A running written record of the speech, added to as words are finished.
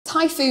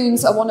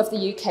Typhoons are one of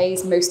the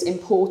UK's most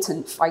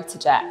important fighter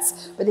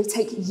jets, but they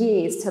take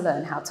years to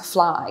learn how to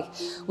fly.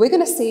 We're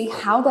going to see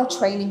how they're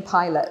training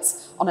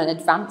pilots on an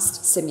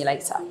advanced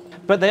simulator.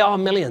 But they are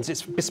millions,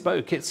 it's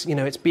bespoke, it's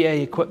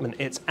BAE equipment,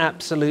 it's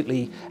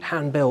absolutely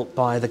hand-built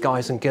by the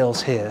guys and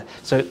girls here.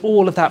 So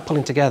all of that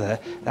pulling together,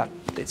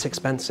 it's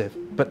expensive.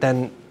 But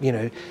then,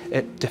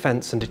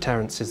 defence and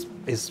deterrence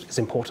is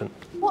important.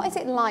 What is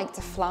it like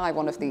to fly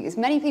one of these?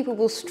 Many people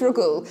will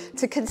struggle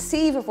to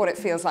conceive of what it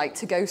feels like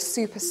to go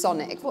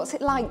supersonic. What's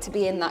it like to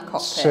be in that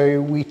cockpit?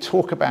 So we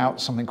talk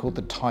about something called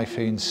the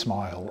Typhoon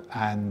Smile,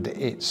 and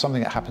it's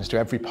something that happens to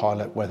every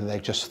pilot, whether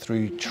they've just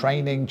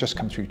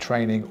come through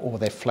training, or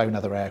they've flown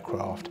other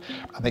aircraft.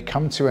 And they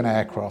come to an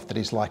aircraft that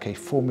is like a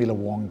Formula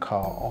One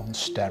car on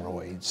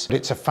steroids.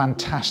 It's a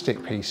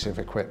fantastic piece of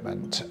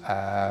equipment,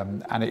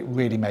 and it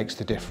really makes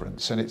the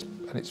difference. And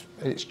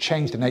it's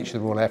changed the nature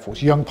of the Royal Air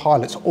Force. Young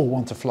pilots all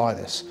want to fly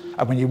this.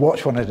 And when you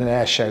watch one at an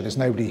air show, there's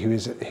nobody who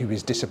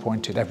is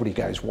disappointed. Everybody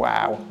goes,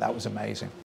 wow, that was amazing.